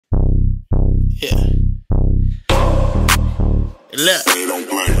Yeah. Look.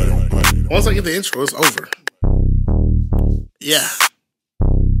 Once I get the intro, it's over. Yeah.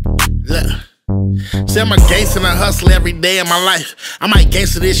 Look. See, I'm a gangster and I hustle every day of my life. I might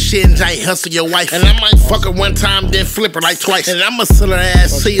gangster this shit and I hustle your wife. And I might fuck her one time, then flip her like twice. And I'ma sell her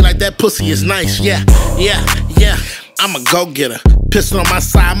ass to you like that pussy is nice. Yeah, yeah, yeah. I'm a go-getter. Pistol on my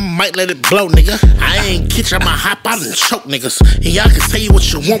side, might let it blow, nigga. I ain't kitchen, I'ma hop out and choke niggas. And y'all can say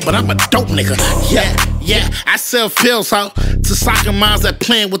what you want, but I'm a dope nigga. Yeah, yeah. I sell pills out to soccer moms that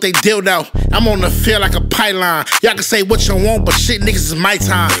playing with they dildo. I'm on the field like a pylon. Y'all can say what you want, but shit, niggas is my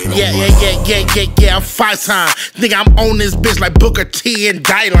time. Yeah, I'm 5-time. Nigga, I'm on this bitch like Booker T and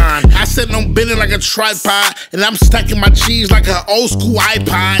Dylon. I sit on bending like a tripod, and I'm stacking my cheese like an old school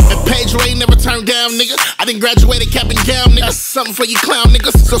iPod. And Pedro ain't never turned down, nigga. I done graduated cap and gown, nigga. Something for you clown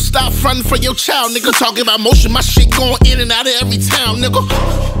niggas. So stop fronting for your child, nigga. Talking about motion, my shit going in and out of every town, nigga.